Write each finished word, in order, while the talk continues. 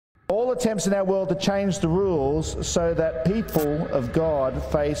All attempts in our world to change the rules so that people of God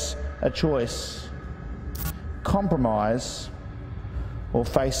face a choice: compromise or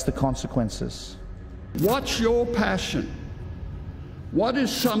face the consequences. What's your passion? What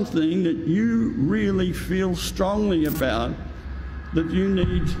is something that you really feel strongly about that you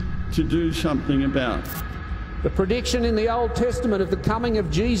need to do something about? The prediction in the Old Testament of the coming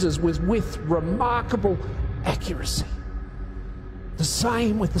of Jesus was with remarkable accuracy. The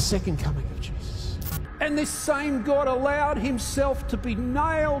same with the second coming of Jesus. And this same God allowed himself to be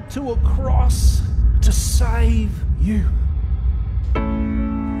nailed to a cross to save you.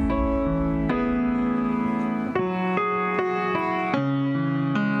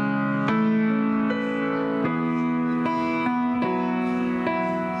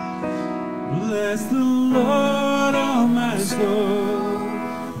 Bless the Lord, oh my soul,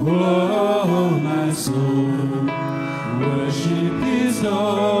 oh my soul, worship his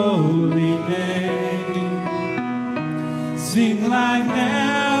holy name. Sing like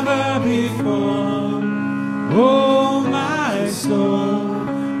never before, oh my soul,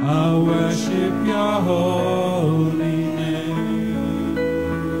 I'll worship your holy name.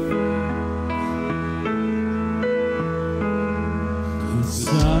 The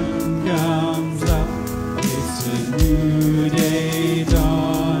sun comes up, it's a new day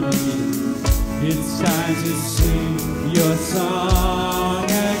dawning. It's time to sing your song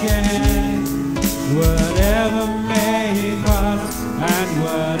again. Whatever may pass and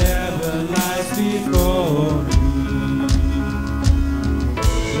whatever lies before me,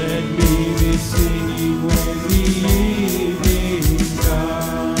 let me be singing when the evening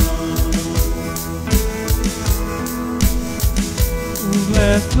comes.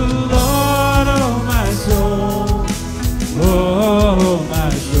 Bless the Lord, oh my soul, oh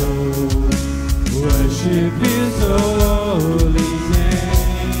my soul, worship his holy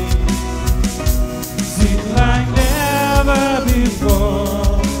name. Sing like never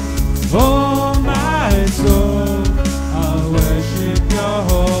before, oh my soul, I'll worship your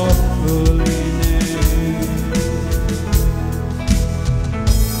holy name.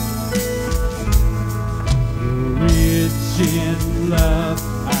 You're rich in love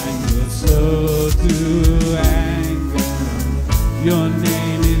and you're slow to anger. Your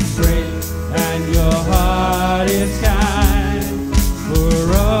name is great and your heart is kind. For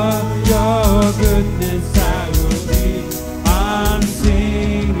all your goodness I will be, I'm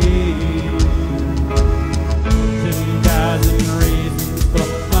singing. 10,000 reasons for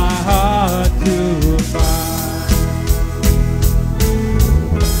my heart to find.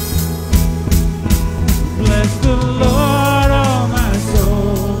 Bless the Lord, oh my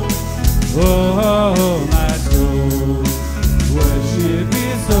soul, oh my soul, worship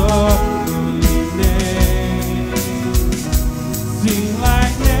his holy name. Sing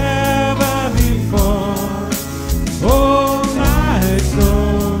like never before, oh my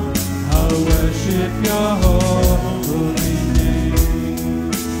soul, I'll worship your holy name.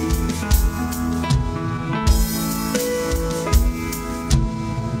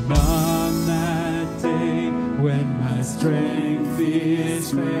 On that day when my strength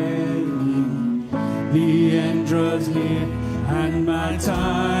is failing, the end draws near and my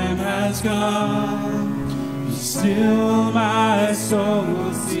time has come. Still my soul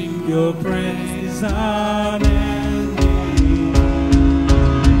will sing your praise unending.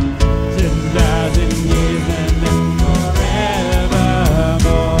 10,000 years and then forevermore.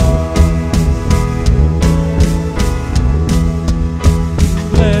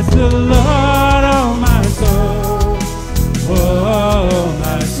 Bless the Lord, oh my soul, oh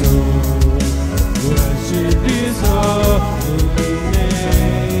my soul, worship his holy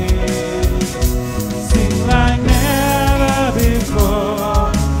name. Sing like never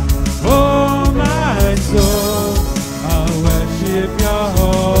before, oh my soul, I'll worship your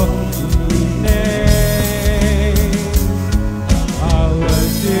holy name. I'll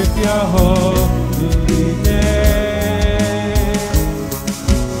worship your holy name.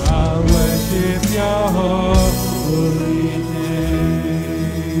 I'll worship your holy name.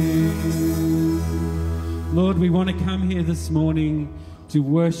 Lord, we want to come here this morning to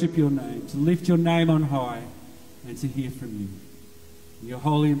worship your name, to lift your name on high, and to hear from you. In your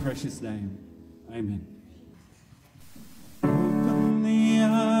holy and precious name, amen. Open the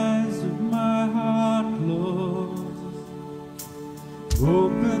eyes of my heart, Lord.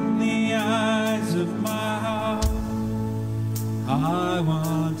 Open the eyes of my heart. I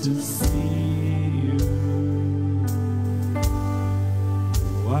want to see you.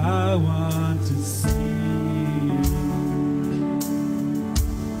 I want to see you.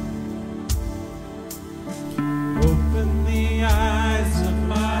 Open the eyes of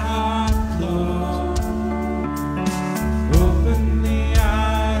my heart.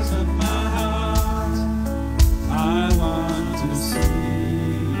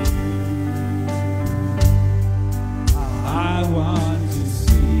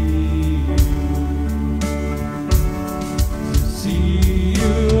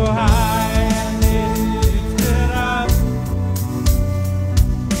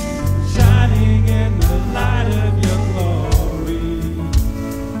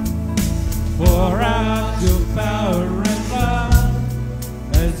 Pour out your power and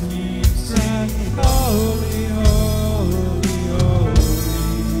love as we sing, holy, holy, holy.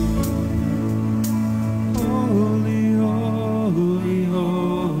 Holy, holy,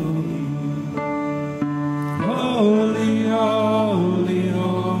 holy. Holy, holy,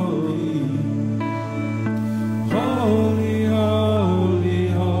 holy. Holy, holy,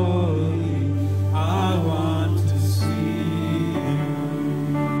 holy. I want to see you.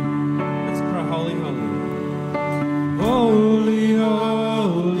 Let's cry, holy, holy. Holy,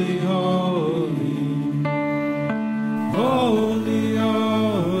 holy, holy. Holy,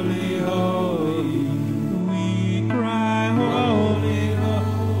 holy, holy. We cry, holy,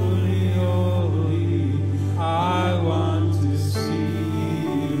 holy, holy. I want to see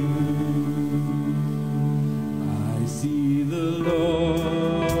you. I see the Lord.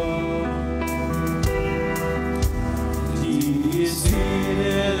 He is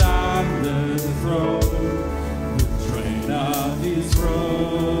seated on the throne. The train of his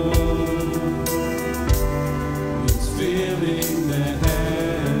robe is filling the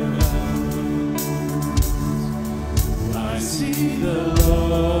heavens. I see the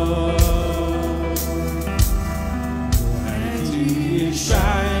Lord, and he is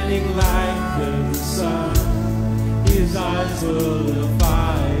shining like the sun. His eyes full of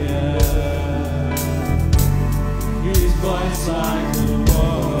fire, his voice like the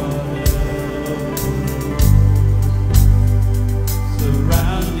water,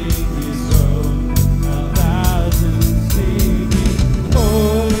 surrounding his throne, 1,000 singing,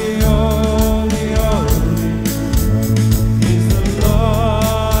 holy, holy, holy, is the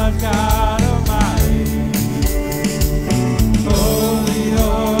Lord God Almighty. Holy,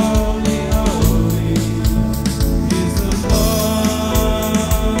 holy, holy, is the Lord.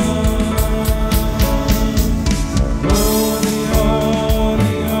 Holy,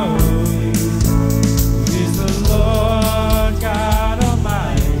 holy, holy, is the Lord God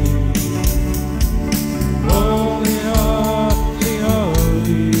Almighty. Holy, holy,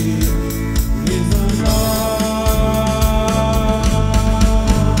 holy, is the Lord.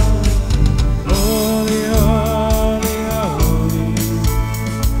 Holy, holy, holy,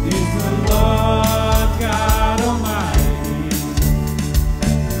 is the Lord God Almighty.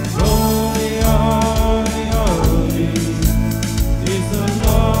 Holy, holy, holy, is the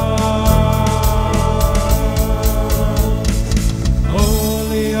Lord.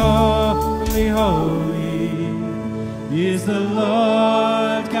 Holy, holy, holy, is the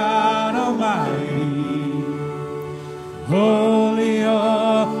Lord God Almighty. Holy,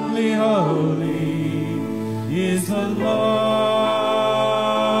 holy, holy, is the Lord.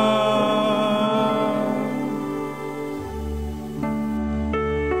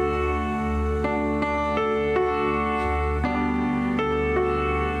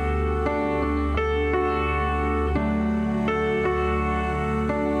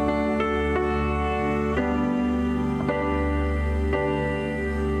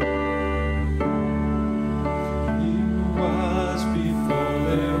 He was before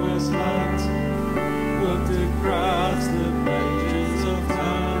there was light, looked across the pages of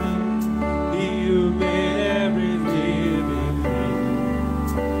time. He who made every living thing,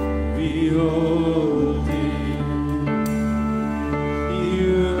 behold him. He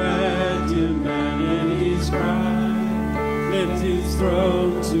who had humanity's crime, left his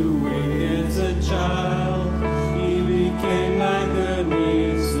throne to wait as a child. He became like the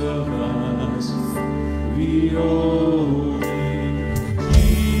least of us. Behold him,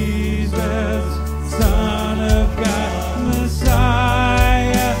 Jesus, Son of God,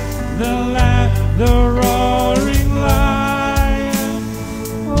 Messiah, the Lamb, the roaring lion.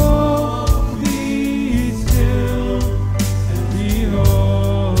 Oh, be still and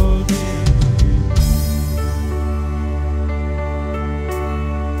behold him.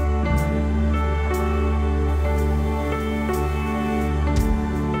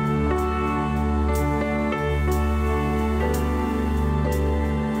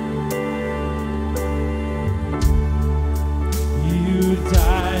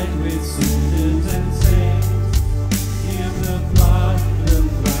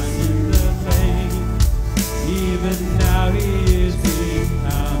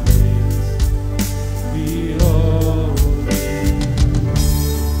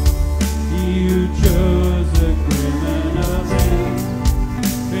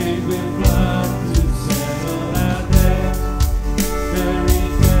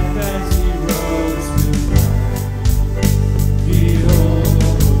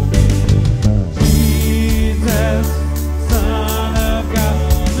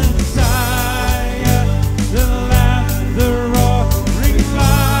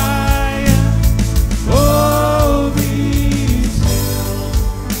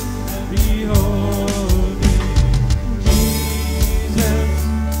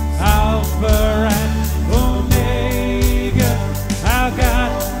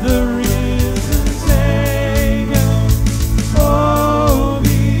 the risen Savior. Oh,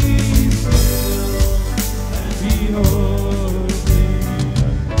 be still and behold Him.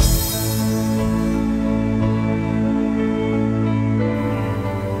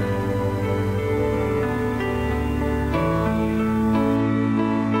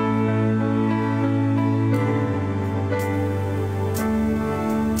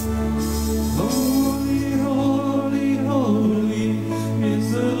 Holy, holy, holy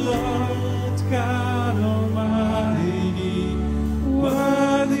is the Lord God Almighty.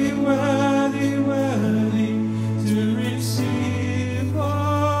 Worthy, worthy, worthy to receive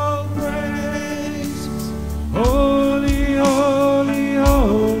all praise. Holy, holy,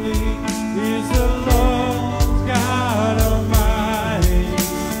 holy is the Lord God Almighty.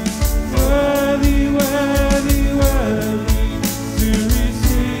 Worthy, worthy, worthy to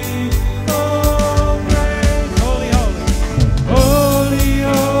receive all praise. Holy, holy,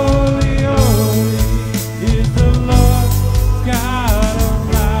 holy, holy, holy is the Lord God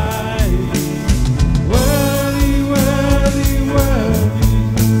Almighty. Worthy, worthy, worthy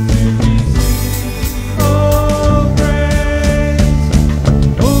to receive all praise.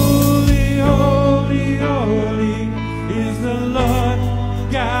 Holy, holy, holy is the Lord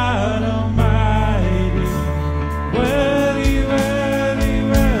God Almighty. Worthy, worthy,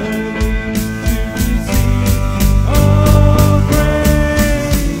 worthy to receive all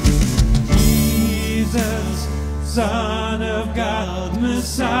praise. Jesus, Son of God,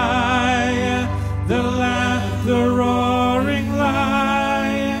 Messiah, the Lamb, the roaring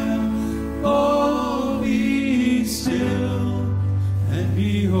Lion. Oh, be still and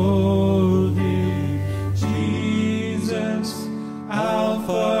behold Him. Jesus,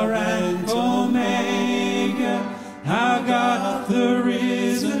 Alpha and Omega, our God, the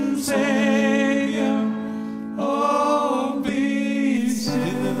risen Savior. Oh, be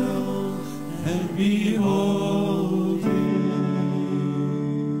still and behold Him.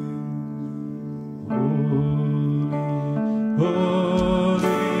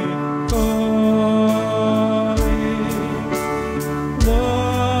 Holy, holy,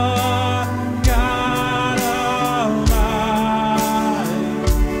 Lord God Almighty.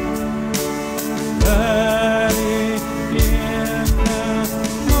 Early in the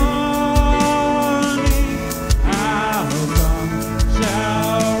morning, our song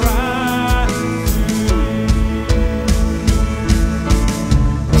shall rise to Thee.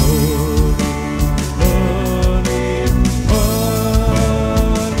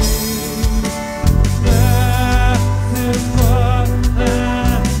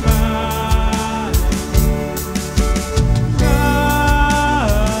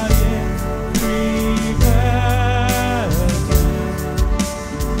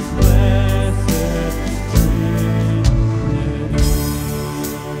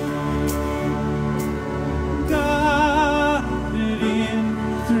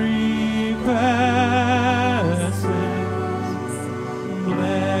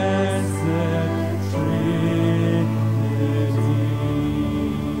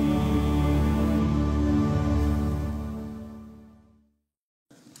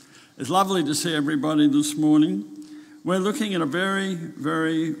 It's lovely to see everybody this morning. We're looking at a very,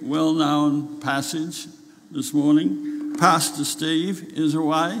 very well-known passage this morning. Pastor Steve is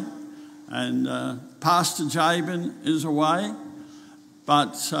away and Pastor Jabin is away,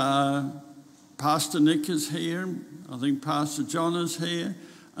 but Pastor Nick is here. I think Pastor John is here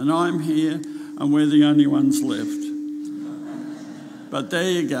and I'm here and we're the only ones left. But there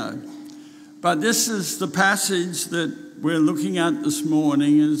you go. But this is the passage that we're looking at this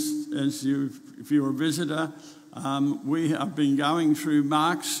morning. If you're a visitor, we have been going through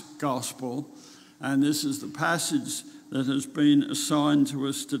Mark's Gospel, and this is the passage that has been assigned to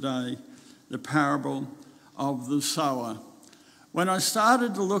us today, the parable of the sower. When I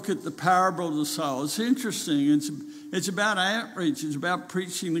started to look at the parable of the sower, it's interesting. It's about outreach. It's about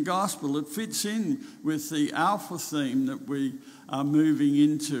preaching the gospel. It fits in with the Alpha theme that we are moving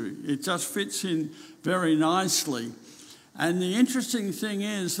into. It just fits in very nicely. And the interesting thing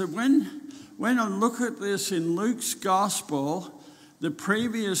is that when I look at this in Luke's Gospel, the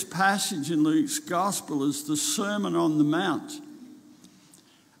previous passage in Luke's Gospel is the Sermon on the Mount.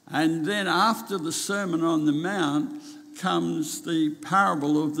 And then after the Sermon on the Mount comes the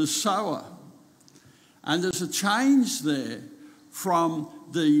parable of the sower. And there's a change there from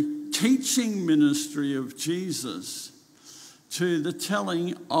the teaching ministry of Jesus to the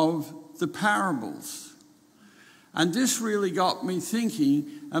telling of the parables. And this really got me thinking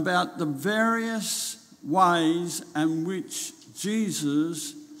about the various ways in which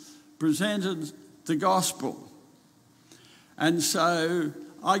Jesus presented the gospel. And so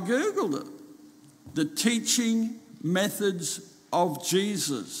I Googled it. The teaching methods of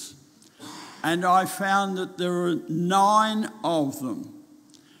Jesus. And I found that there are 9 of them.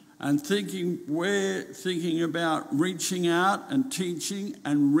 And we're thinking about reaching out and teaching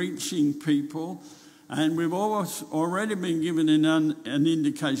and reaching people. And we've already been given an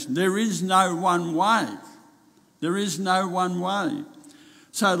indication. There is no one way. There is no one way.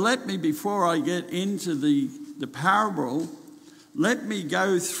 So let me, before I get into the parable, let me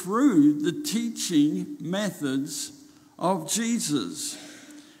go through the teaching methods of Jesus.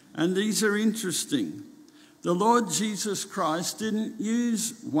 And these are interesting. The Lord Jesus Christ didn't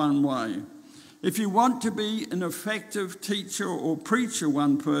use one way. If you want to be an effective teacher or preacher,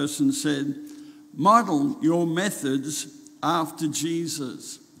 one person said, model your methods after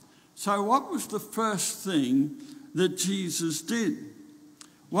Jesus. So what was the first thing that Jesus did?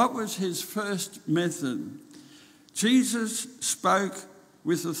 What was his first method? Jesus spoke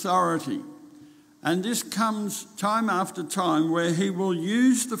with authority. And this comes time after time where he will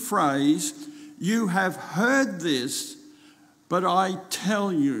use the phrase, "You have heard this, but I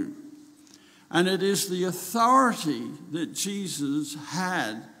tell you." And it is the authority that Jesus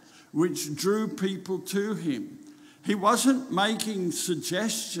had which drew people to him. He wasn't making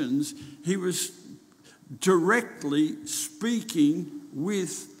suggestions, he was directly speaking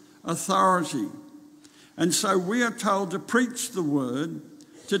with authority. And so we are told to preach the word,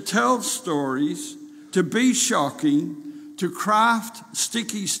 to tell stories, to be shocking, to craft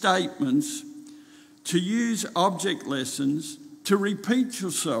sticky statements, to use object lessons, to repeat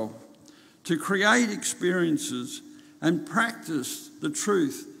yourself, to create experiences and practice the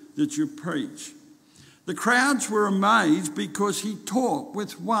truth that you preach. The crowds were amazed because he taught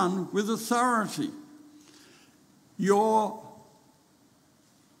with authority. Your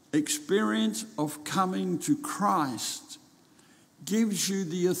experience of coming to Christ gives you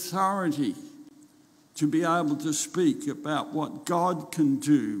the authority to be able to speak about what God can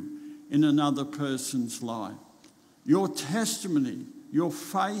do in another person's life. Your testimony, your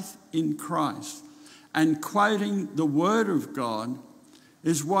faith in Christ, and quoting the Word of God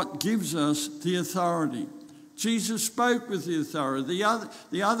is what gives us the authority. Jesus spoke with the authority.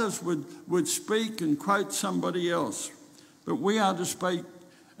 The others would speak and quote somebody else. But we are to speak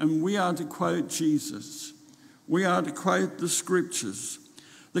and we are to quote Jesus. We are to quote the scriptures.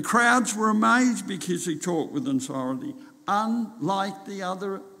 The crowds were amazed because he taught with authority, unlike the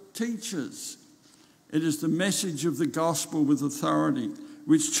other teachers. It is the message of the gospel with authority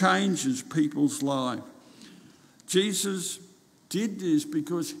which changes people's life. Jesus did this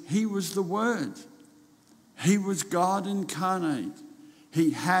because he was the Word. He was God incarnate.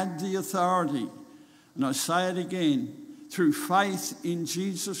 He had the authority. And I say it again, through faith in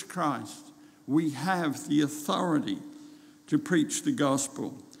Jesus Christ, we have the authority to preach the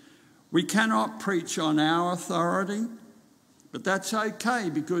gospel. We cannot preach on our authority, but that's okay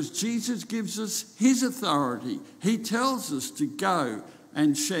because Jesus gives us his authority. He tells us to go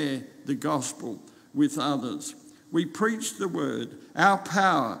and share the gospel with others. We preach the word. Our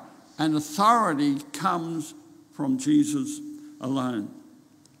power and authority comes from Jesus alone.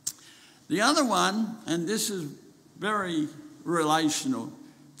 The other one, and this is very relational,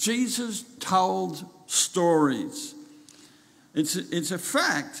 Jesus told stories. It's a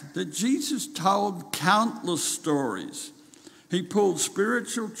fact that Jesus told countless stories. He pulled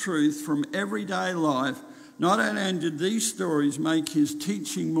spiritual truth from everyday life. Not only did these stories make his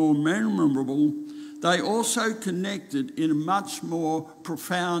teaching more memorable, they also connected in a much more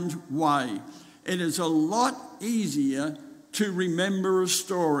profound way. It is a lot easier to remember a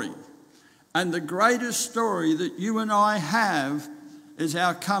story. And the greatest story that you and I have is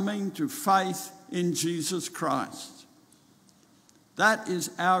our coming to faith in Jesus Christ. That is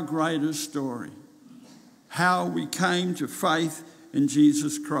our greatest story, how we came to faith in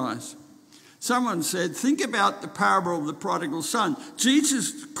Jesus Christ. Someone said, think about the parable of the prodigal son.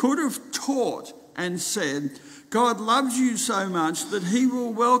 Jesus could have taught and said, God loves you so much that he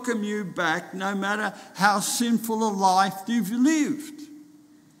will welcome you back no matter how sinful a life you've lived.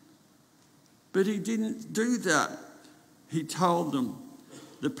 But he didn't do that. He told them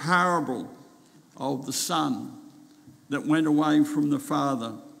the parable of the son that went away from the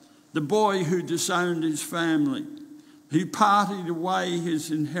father, the boy who disowned his family, who parted away his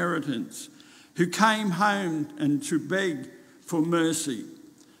inheritance, who came home and to beg for mercy,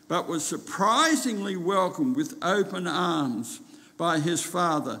 but was surprisingly welcomed with open arms by his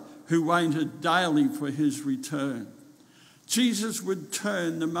father, who waited daily for his return. Jesus would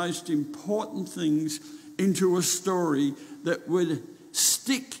turn the most important things into a story that would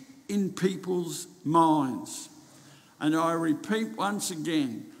stick in people's minds. And I repeat once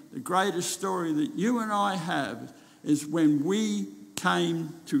again, the greatest story that you and I have is when we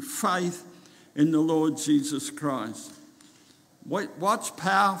came to faith in the Lord Jesus Christ. What's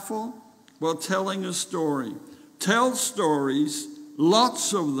powerful? Well, telling a story. Tell stories,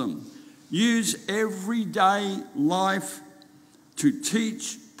 lots of them. Use everyday life to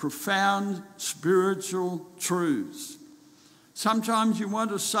teach profound spiritual truths. Sometimes you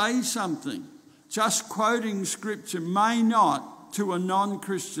want to say something. Just quoting scripture may not, to a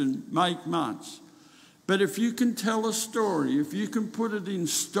non-Christian, make much. But if you can tell a story, if you can put it in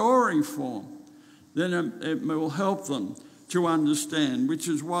story form, then it will help them to understand, which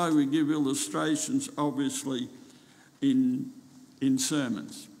is why we give illustrations, obviously, in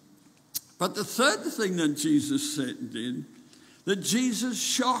sermons. But the third thing that Jesus did, that Jesus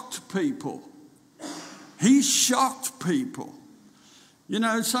shocked people. He shocked people. You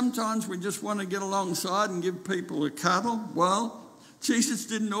know, sometimes we just want to get alongside and give people a cuddle. Well, Jesus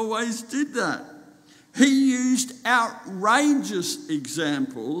didn't always do that. He used outrageous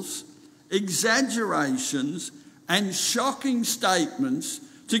examples, exaggerations, and shocking statements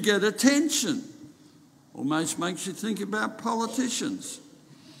to get attention. Almost makes you think about politicians.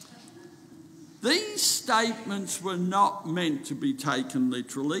 These statements were not meant to be taken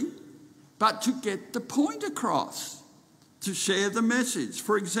literally, but to get the point across, to share the message.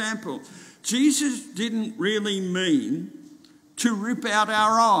 For example, Jesus didn't really mean to rip out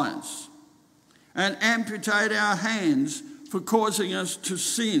our eyes and amputate our hands for causing us to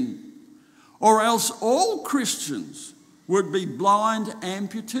sin, or else all Christians would be blind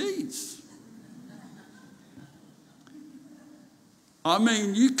amputees. I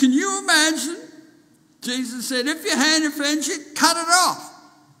mean, can you imagine? Jesus said, if your hand offends you, cut it off.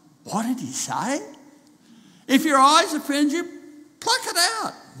 What did he say? If your eyes offend you, pluck it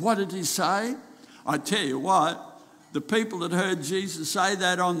out. What did he say? I tell you what, the people that heard Jesus say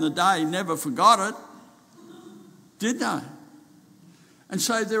that on the day never forgot it, did they? And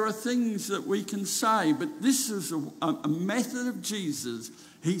so there are things that we can say, but this is a method of Jesus.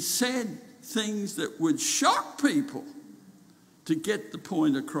 He said things that would shock people to get the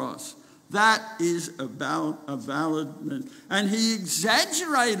point across. That is a valid, and he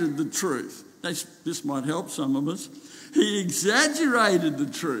exaggerated the truth. This might help some of us. He exaggerated the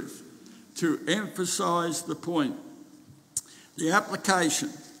truth to emphasize the point. The application: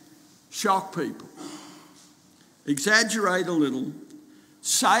 shock people, exaggerate a little,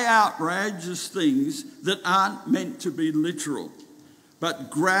 say outrageous things that aren't meant to be literal, but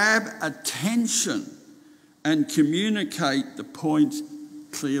grab attention and communicate the point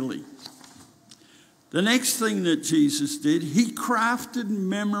clearly. The next thing that Jesus did, he crafted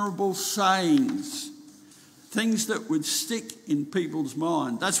memorable sayings, things that would stick in people's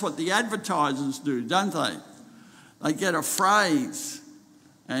mind. That's what the advertisers do, don't they? They get a phrase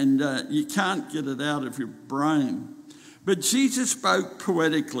and you can't get it out of your brain. But Jesus spoke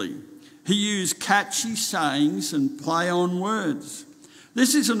poetically. He used catchy sayings and play on words.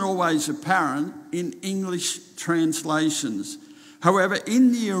 This isn't always apparent in English translations. However,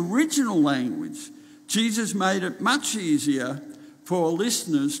 in the original language, Jesus made it much easier for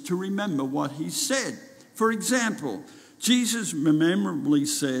listeners to remember what he said. For example, Jesus memorably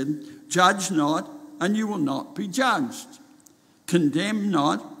said, "Judge not, and you will not be judged. Condemn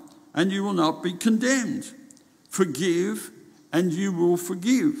not, and you will not be condemned. Forgive, and you will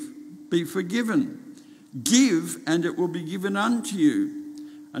be forgiven. Give, and it will be given unto you."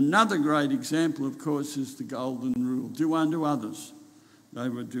 Another great example, of course, is the golden rule. Do unto others, they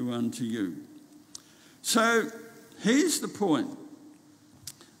will do unto you. So here's the point,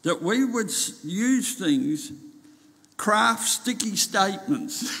 that we would use things, craft sticky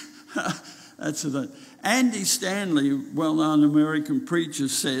statements. That's the thing. Andy Stanley, well-known American preacher,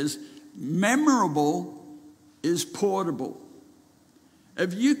 says, memorable is portable.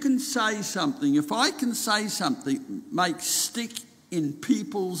 If you can say something, if I can say something, make stick in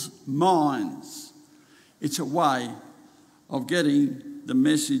people's minds, it's a way of getting the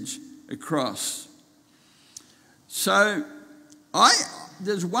message across. So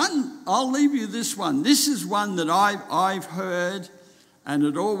there's one, I'll leave you this one. This is one that I've heard, and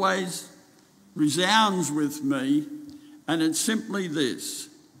it always resounds with me, and it's simply this: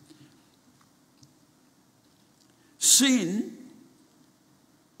 sin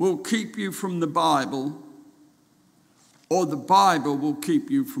will keep you from the Bible, or the Bible will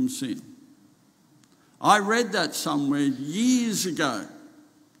keep you from sin. I read that somewhere years ago.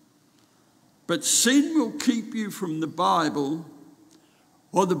 But sin will keep you from the Bible,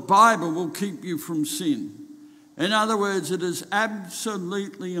 or the Bible will keep you from sin. In other words, it is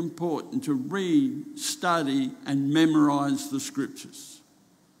absolutely important to read, study, and memorise the scriptures.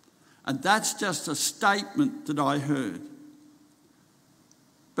 And that's just a statement that I heard.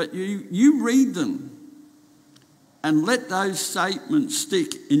 But you read them and let those statements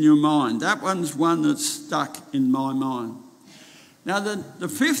stick in your mind. That one's one that's stuck in my mind. Now, the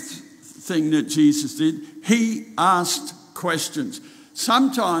fifth thing that Jesus did, he asked questions.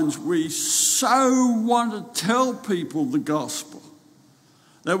 Sometimes we so want to tell people the gospel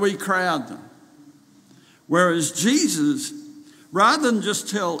that we crowd them. Whereas Jesus, rather than just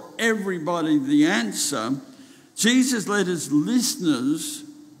tell everybody the answer, Jesus led his listeners,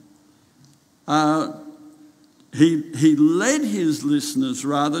 he led his listeners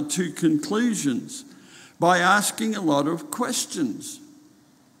rather to conclusions by asking a lot of questions.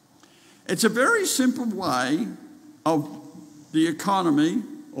 It's a very simple way of the economy,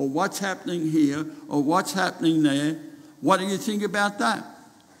 or what's happening here, or what's happening there. What do you think about that?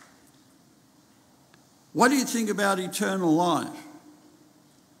 What do you think about eternal life?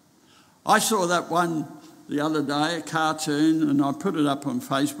 I saw that one the other day, a cartoon, and I put it up on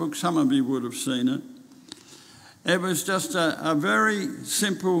Facebook. Some of you would have seen it. It was just a very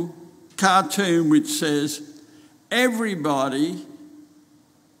simple cartoon which says, everybody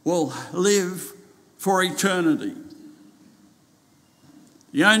will live for eternity.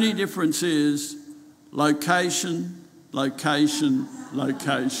 The only difference is location, location,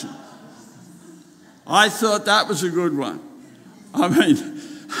 location. I thought that was a good one. I mean,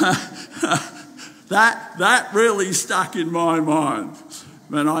 that really stuck in my mind.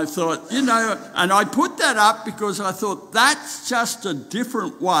 And I thought, and I put that up because I thought that's just a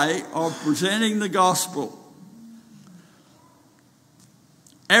different way of presenting the gospel.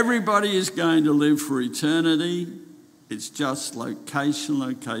 Everybody is going to live for eternity. It's just location,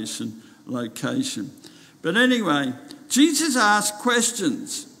 location, location. But anyway, Jesus asked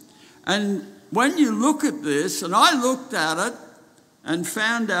questions. And when you look at this, and I looked at it and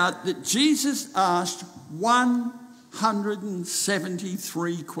found out that Jesus asked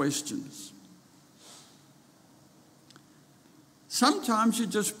 173 questions. Sometimes you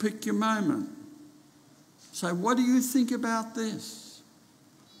just pick your moment. Say, what do you think about this?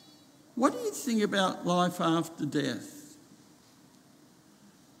 What do you think about life after death?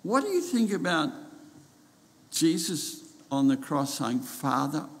 What do you think about Jesus on the cross saying,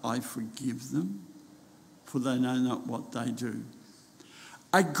 Father, I forgive them, for they know not what they do?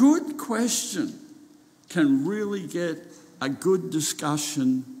 A good question can really get a good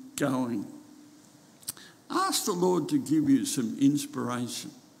discussion going. Ask the Lord to give you some inspiration.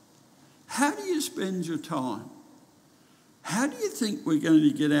 How do you spend your time? How do you think we're going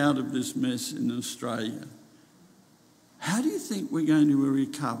to get out of this mess in Australia? How do you think we're going to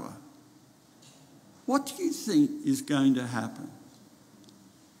recover? What do you think is going to happen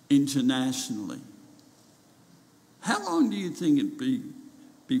internationally? How long do you think it'd be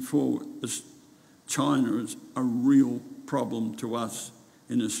before China is a real problem to us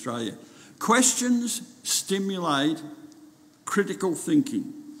in Australia? Questions stimulate critical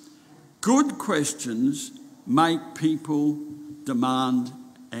thinking. Good questions make people demand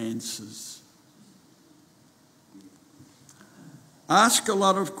answers. Ask a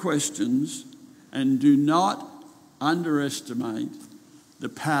lot of questions and do not underestimate the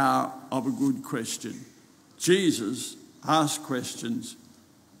power of a good question. Jesus asked questions,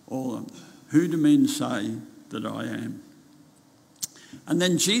 all of them. Who do men say that I am? And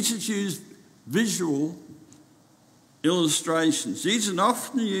then Jesus used visual illustrations. Jesus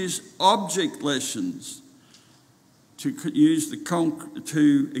often used object lessons to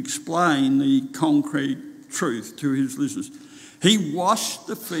explain the concrete truth to his listeners. He washed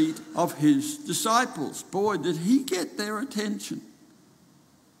the feet of his disciples. Boy, did he get their attention.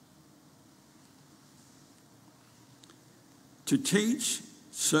 To teach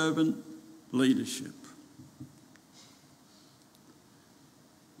servant leadership.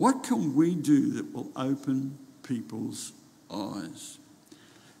 What can we do that will open people's eyes?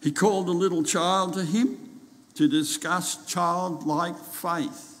 He called a little child to him to discuss childlike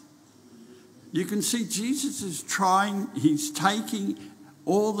faith. You can see Jesus is he's taking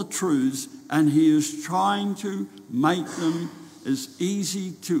all the truths and he is trying to make them as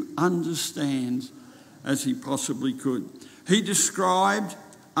easy to understand as he possibly could. He described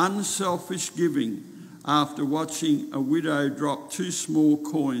unselfish giving after watching a widow drop 2 small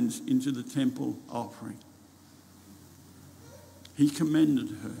coins into the temple offering. He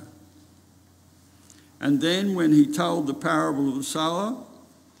commended her. And then when he told the parable of the sower,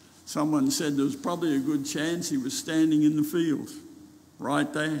 someone said there was probably a good chance he was standing in the field,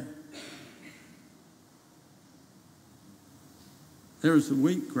 right there. There is the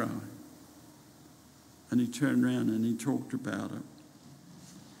wheat growing. And he turned around and he talked about it.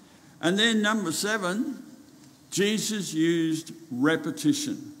 And then number 7, Jesus used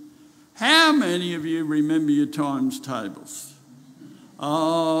repetition. How many of you remember your times tables?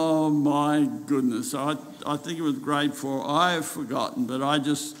 Oh my goodness, I think it was grade 4. I have forgotten, but I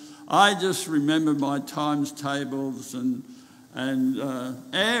just remember my times tables, and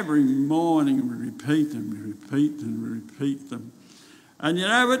every morning we repeat them. And you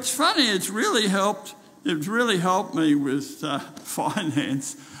know, it's funny, it's really helped me with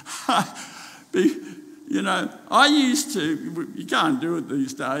finance. You know, I used to, you can't do it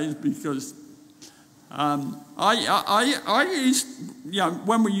these days because I used, you know,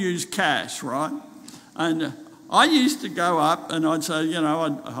 when we use cash, right? And I used to go up and I'd say, you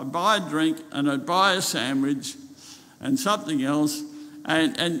know, I'd buy a drink and I'd buy a sandwich and something else,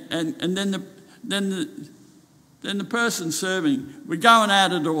 and then the person serving would go and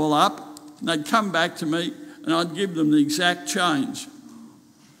add it all up, and they'd come back to me and I'd give them the exact change.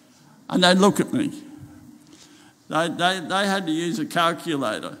 And they'd look at me. They had to use a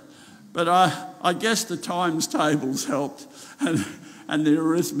calculator. But I guess the times tables helped and the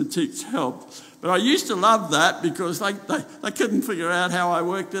arithmetics helped. But I used to love that because they couldn't figure out how I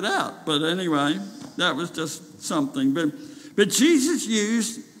worked it out. But anyway, that was just something. But Jesus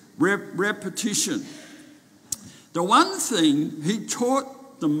used repetition. The one thing, he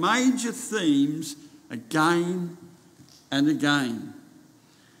taught the major themes again and again.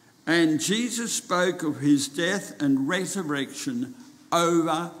 And Jesus spoke of his death and resurrection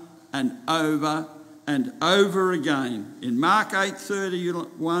over and over and over again. In Mark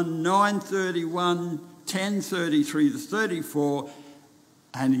 8:31, 9:31, 10:33 to 34,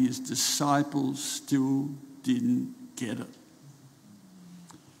 and his disciples still didn't get it.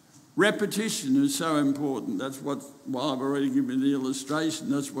 Repetition is so important. That's what, well, I've already given the illustration.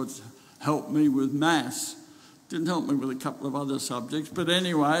 That's what's helped me with maths. Didn't help me with a couple of other subjects, but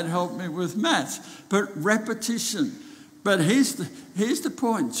anyway, it helped me with maths. But repetition. But here's the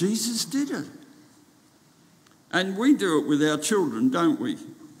point. Jesus did it. And we do it with our children, don't we?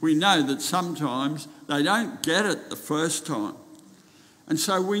 We know that sometimes they don't get it the first time. And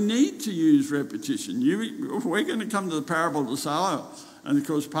so we need to use repetition. We're going to come to the parable of the sower. And of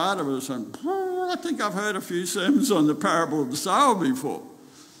course, part of us, I think I've heard a few sermons on the parable of the sower before,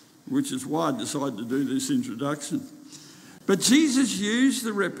 which is why I decided to do this introduction. But Jesus used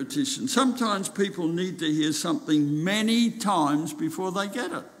the repetition. Sometimes people need to hear something many times before they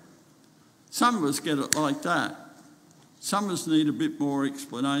get it. Some of us get it like that. Some of us need a bit more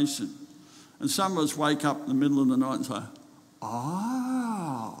explanation. And some of us wake up in the middle of the night and say,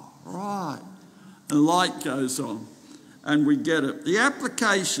 oh, right. And the light goes on and we get it. The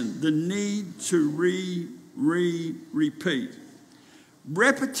application, the need to repeat.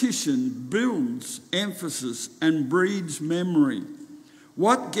 Repetition builds emphasis and breeds memory.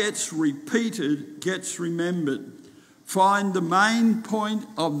 What gets repeated gets remembered. Find the main point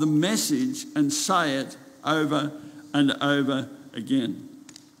of the message and say it over and over again.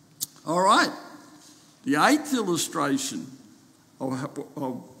 All right, the 8th illustration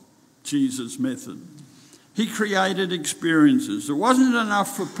of Jesus' method. He created experiences. It wasn't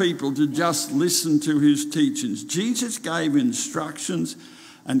enough for people to just listen to his teachings. Jesus gave instructions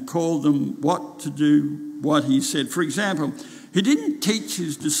and called them what to do, what he said. For example, he didn't teach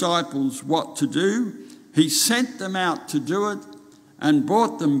his disciples what to do. He sent them out to do it and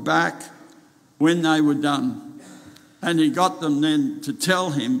brought them back when they were done. And he got them then to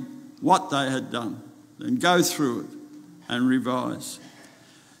tell him what they had done and go through it and revise.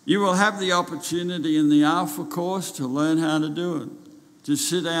 You will have the opportunity in the Alpha course to learn how to do it, to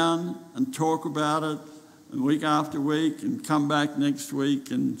sit down and talk about it week after week and come back next week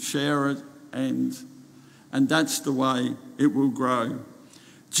and share it, and that's the way it will grow.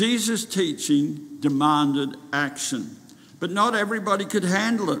 Jesus' teaching demanded action, but not everybody could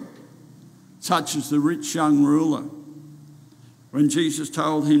handle it, such as the rich young ruler. When Jesus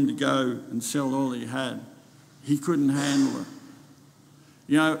told him to go and sell all he had, he couldn't handle it.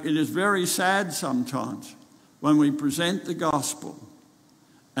 You know, it is very sad sometimes when we present the gospel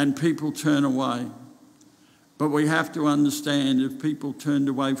and people turn away. But we have to understand, if people turned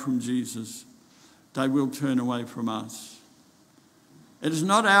away from Jesus, they will turn away from us. It is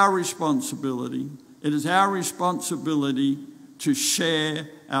not our responsibility. It is our responsibility to share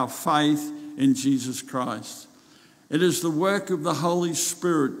our faith in Jesus Christ. It is the work of the Holy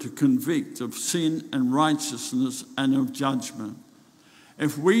Spirit to convict of sin and righteousness and of judgment.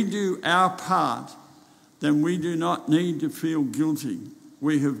 If we do our part, then we do not need to feel guilty.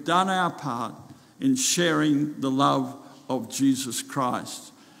 We have done our part in sharing the love of Jesus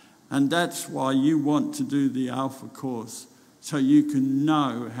Christ. And that's why you want to do the Alpha course, so you can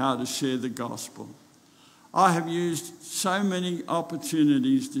know how to share the gospel. I have used so many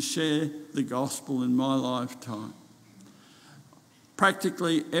opportunities to share the gospel in my lifetime.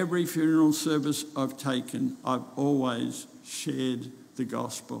 Practically every funeral service I've taken, I've always shared the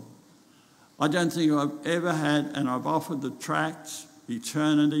gospel. I don't think I've ever had, and I've offered the tracts,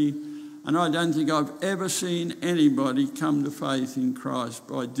 eternity, and I don't think I've ever seen anybody come to faith in Christ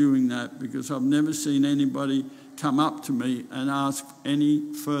by doing that, because I've never seen anybody come up to me and ask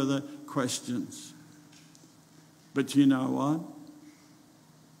any further questions. But you know what?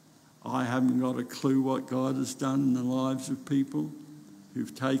 I haven't got a clue what God has done in the lives of people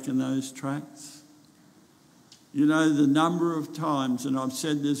who've taken those tracts. You know, the number of times, and I've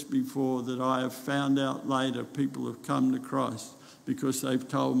said this before, that I have found out later people have come to Christ because they've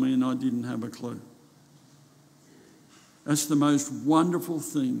told me and I didn't have a clue. That's the most wonderful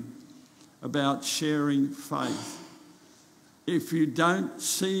thing about sharing faith. If you don't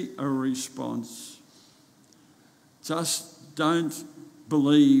see a response, just don't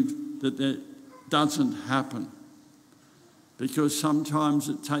believe that that doesn't happen. Because sometimes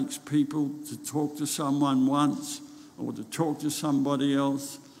it takes people to talk to someone once, or to talk to somebody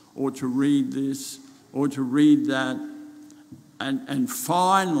else, or to read this, or to read that, and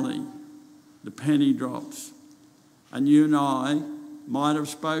finally the penny drops. And you and I might have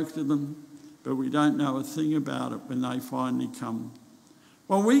spoke to them, but we don't know a thing about it when they finally come.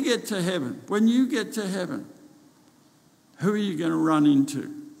 When we get to heaven, when you get to heaven, who are you going to run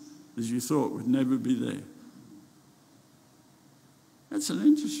into as you thought would never be there? That's an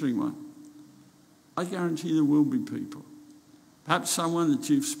interesting one. I guarantee there will be people. Perhaps someone that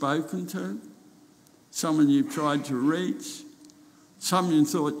you've spoken to, someone you've tried to reach, someone you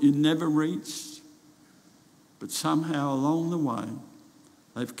thought you never reached, but somehow along the way,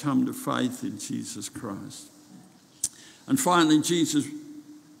 they've come to faith in Jesus Christ. And finally, Jesus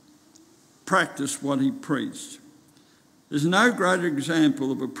practiced what he preached. There's no greater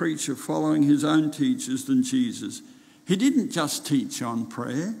example of a preacher following his own teachers than Jesus. He didn't just teach on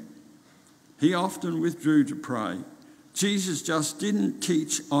prayer. He often withdrew to pray. Jesus just didn't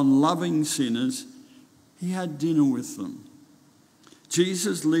teach on loving sinners. He had dinner with them.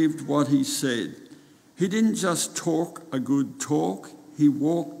 Jesus lived what he said. He didn't just talk a good talk. He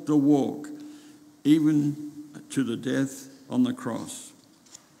walked the walk, even to the death on the cross.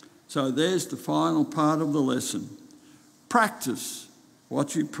 So there's the final part of the lesson. Practice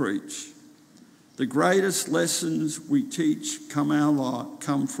what you preach. The greatest lessons we teach come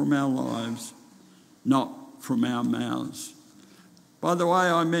from our lives, not from our mouths. By the way,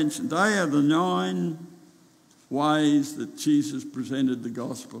 I mentioned they are the 9 ways that Jesus presented the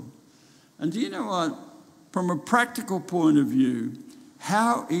gospel. And do you know what? From a practical point of view,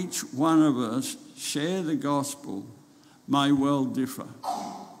 how each one of us share the gospel may well differ.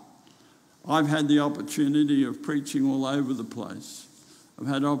 I've had the opportunity of preaching all over the place. I've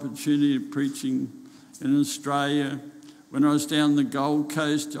had opportunity of preaching in Australia. When I was down the Gold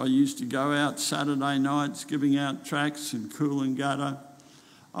Coast, I used to go out Saturday nights giving out tracts in Coolangatta.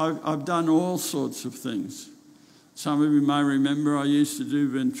 I've done all sorts of things. Some of you may remember I used to do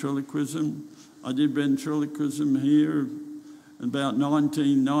ventriloquism. I did ventriloquism here in about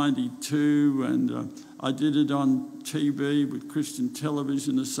 1992, and I did it on TV with Christian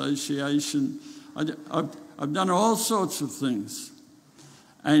Television Association. I've done all sorts of things.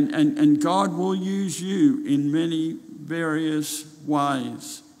 And God will use you in many various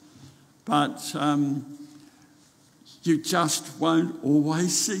ways. But you just won't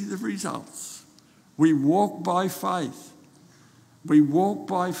always see the results. We walk by faith. We walk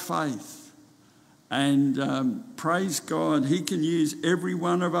by faith. And praise God, he can use every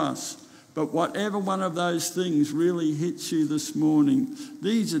one of us. But whatever one of those things really hits you this morning,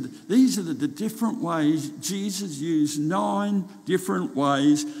 these are the different ways. Jesus used 9 different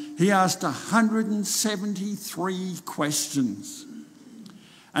ways. He asked 173 questions.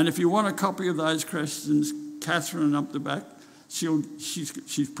 And if you want a copy of those questions, Catherine up the back,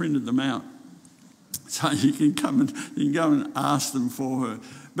 she's printed them out. So you can go and ask them for her.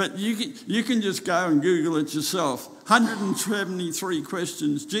 But you can just go and Google it yourself. 173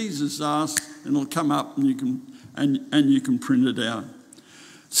 questions Jesus asked, and it'll come up, and you can print it out.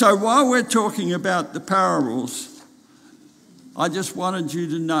 So while we're talking about the parables, I just wanted you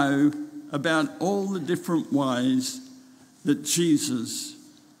to know about all the different ways that Jesus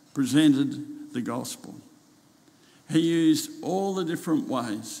presented the gospel. He used all the different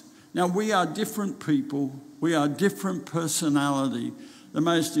ways. Now, we are different people. We are different personality. The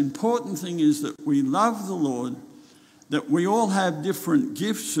most important thing is that we love the Lord, that we all have different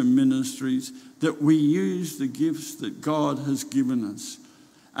gifts and ministries, that we use the gifts that God has given us.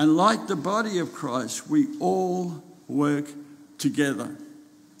 And like the body of Christ, we all work together.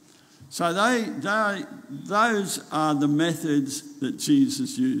 So those are the methods that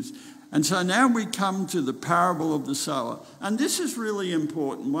Jesus used. And so now we come to the parable of the sower. And this is really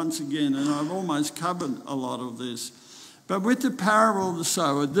important once again, and I've almost covered a lot of this. But with the parable of the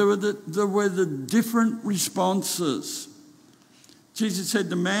sower, there were the different responses. Jesus said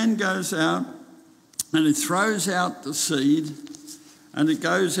the man goes out and he throws out the seed and it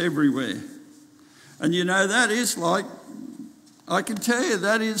goes everywhere. And you know, that is like, I can tell you,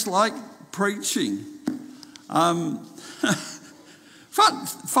 that is like preaching.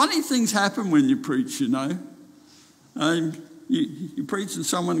 Funny things happen when you preach, you know. You preach and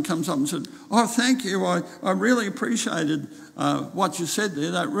someone comes up and said, "Oh, thank you, I really appreciated what you said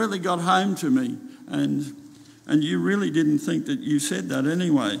there. That really got home to me." And you really didn't think that you said that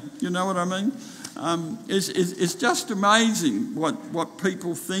anyway. You know what I mean? It's just amazing what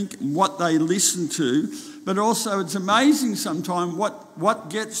people think and what they listen to. But also it's amazing sometimes what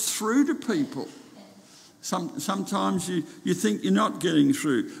gets through to people. Sometimes you think you're not getting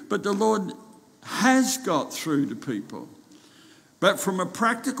through. But the Lord has got through to people. But from a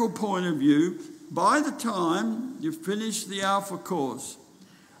practical point of view, by the time you finish the Alpha course,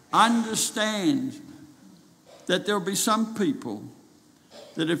 understand that there'll be some people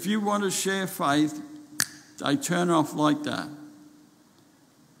that if you want to share faith, they turn off like that.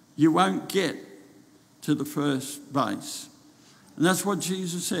 You won't get to the first base. And that's what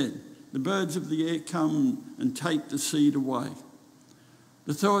Jesus said. The birds of the air come and take the seed away.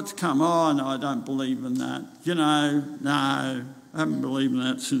 The thoughts come, "Oh, no, I don't believe in that. You know, no, I haven't believed in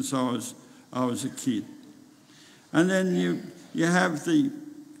that since I was a kid." And then you have the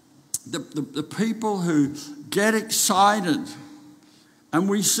people who get excited. And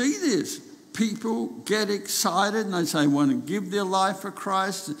we see this. People get excited and they say want to give their life for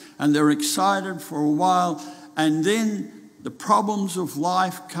Christ, and they're excited for a while, and then the problems of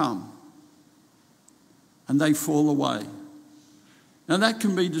life come and they fall away. Now that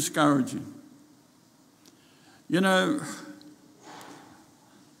can be discouraging. You know,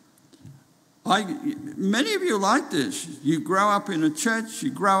 many of you are like this. You grow up in a church,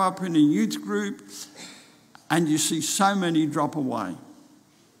 you grow up in a youth group, and you see so many drop away.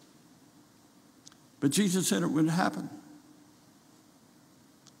 But Jesus said it would happen.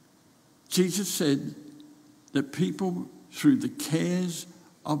 Jesus said that people, through the cares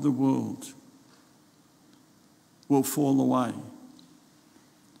of the world, will fall away.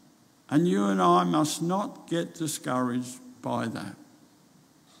 And you and I must not get discouraged by that.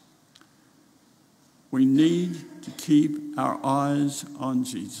 We need to keep our eyes on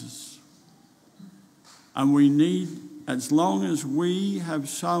Jesus. And we need, as long as we have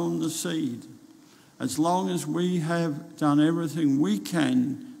sown the seed, as long as we have done everything we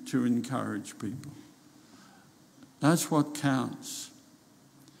can to encourage people, that's what counts.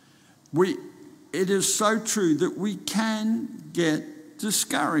 It is so true that we can get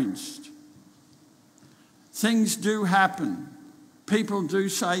discouraged. Things do happen. People do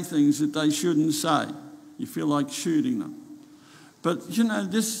say things that they shouldn't say. You feel like shooting them. But, you know,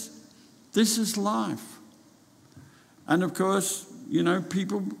 this is life. And, of course, you know,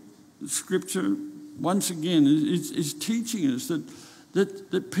 Scripture, once again, is teaching us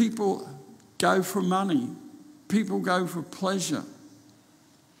that people go for money. People go for pleasure.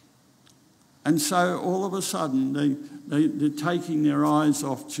 And so all of a sudden they're taking their eyes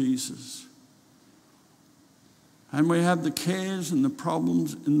off Jesus. And we have the cares and the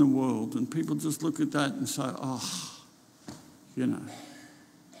problems in the world, and people just look at that and say, "Oh, you know,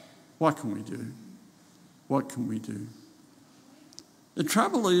 what can we do? What can we do?" The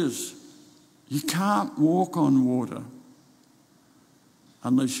trouble is, you can't walk on water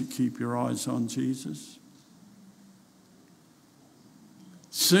unless you keep your eyes on Jesus.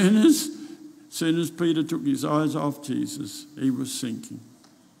 Soon as Peter took his eyes off Jesus, he was sinking.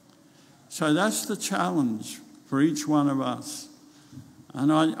 So that's the challenge for each one of us.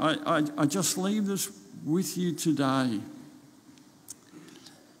 And I just leave this with you today.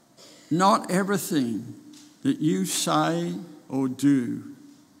 Not everything that you say or do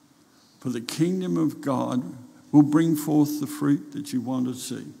for the kingdom of God will bring forth the fruit that you want to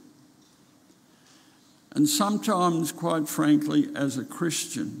see. And sometimes, quite frankly, as a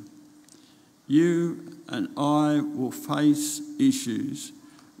Christian, you and I will face issues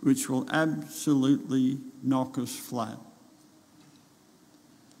which will absolutely knock us flat.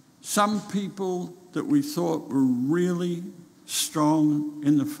 Some people that we thought were really strong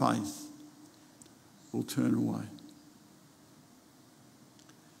in the faith will turn away.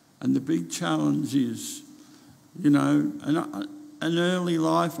 And the big challenge is, in early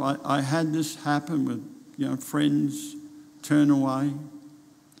life, I had this happen with, friends turn away.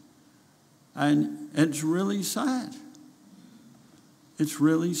 And it's really sad. It's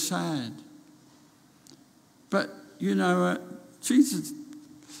really sad. But, Jesus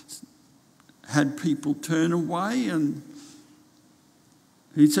had people turn away, and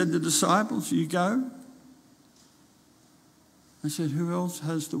he said to the disciples, "You go." I said, "Who else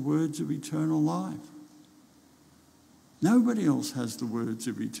has the words of eternal life?" Nobody else has the words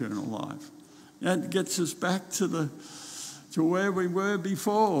of eternal life. That gets us back to where we were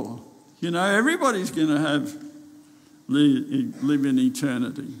before. Everybody's going to live in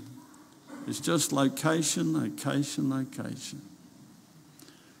eternity. It's just location, location, location.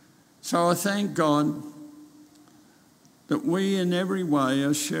 So I thank God that we in every way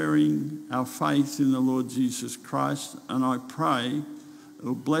are sharing our faith in the Lord Jesus Christ, and I pray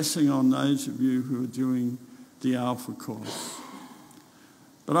a blessing on those of you who are doing the Alpha course.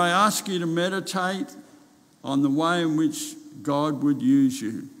 But I ask you to meditate on the way in which God would use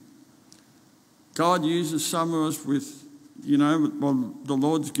you. God uses some of us with, the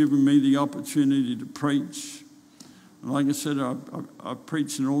Lord's given me the opportunity to preach. And like I said, I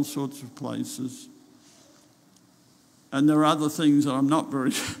preach in all sorts of places. And there are other things that I'm not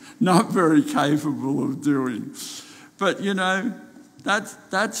very capable of doing. But,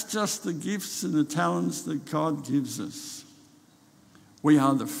 that's just the gifts and the talents that God gives us. We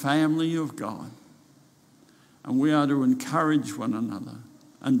are the family of God. And we are to encourage one another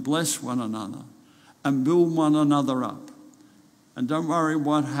and bless one another and build one another up. And don't worry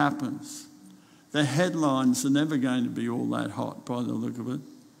what happens. The headlines are never going to be all that hot by the look of it.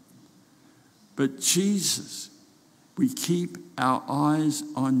 But Jesus, we keep our eyes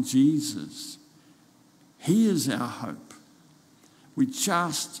on Jesus. He is our hope. We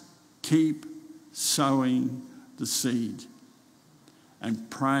just keep sowing the seed and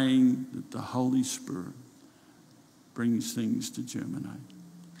praying that the Holy Spirit brings things to germinate.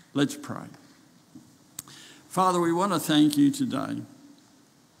 Let's pray. Father, we want to thank you today.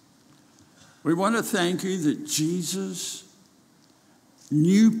 We want to thank you that Jesus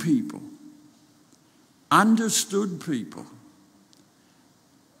knew people, understood people,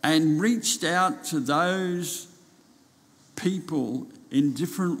 and reached out to those people in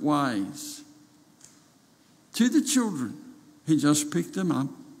different ways. To the children, he just picked them up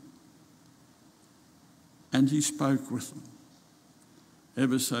and he spoke with them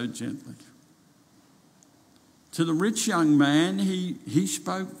ever so gently. To the rich young man, he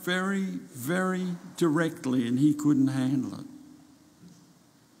spoke very, very directly, and he couldn't handle it.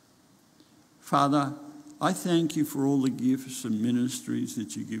 Father, I thank you for all the gifts and ministries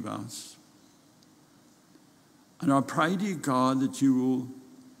that you give us. And I pray to you, God, that you will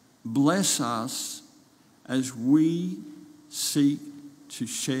bless us as we seek to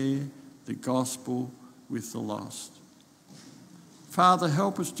share the gospel with the lost. Father,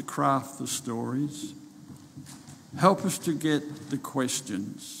 help us to craft the stories. Help us to get the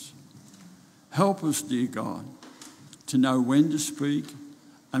questions. Help us, dear God, to know when to speak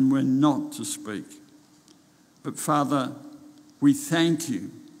and when not to speak. But Father, we thank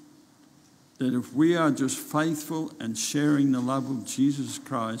you that if we are just faithful and sharing the love of Jesus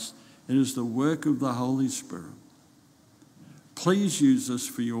Christ, it is the work of the Holy Spirit. Please use us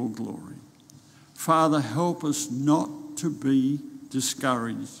for your glory. Father, help us not to be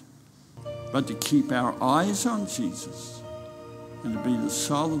discouraged, but to keep our eyes on Jesus and to be the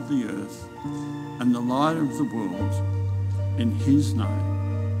salt of the earth and the light of the world. In his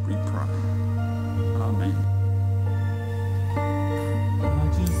name we pray. Amen. I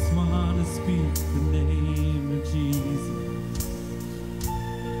just want to speak the name of Jesus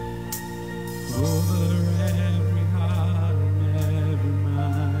over every heart and every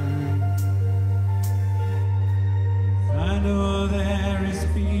mind. 'Cause I know there is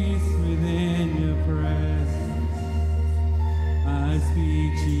peace within your presence. I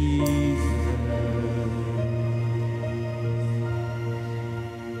speak Jesus.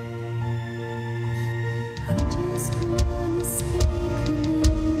 I just wanna speak.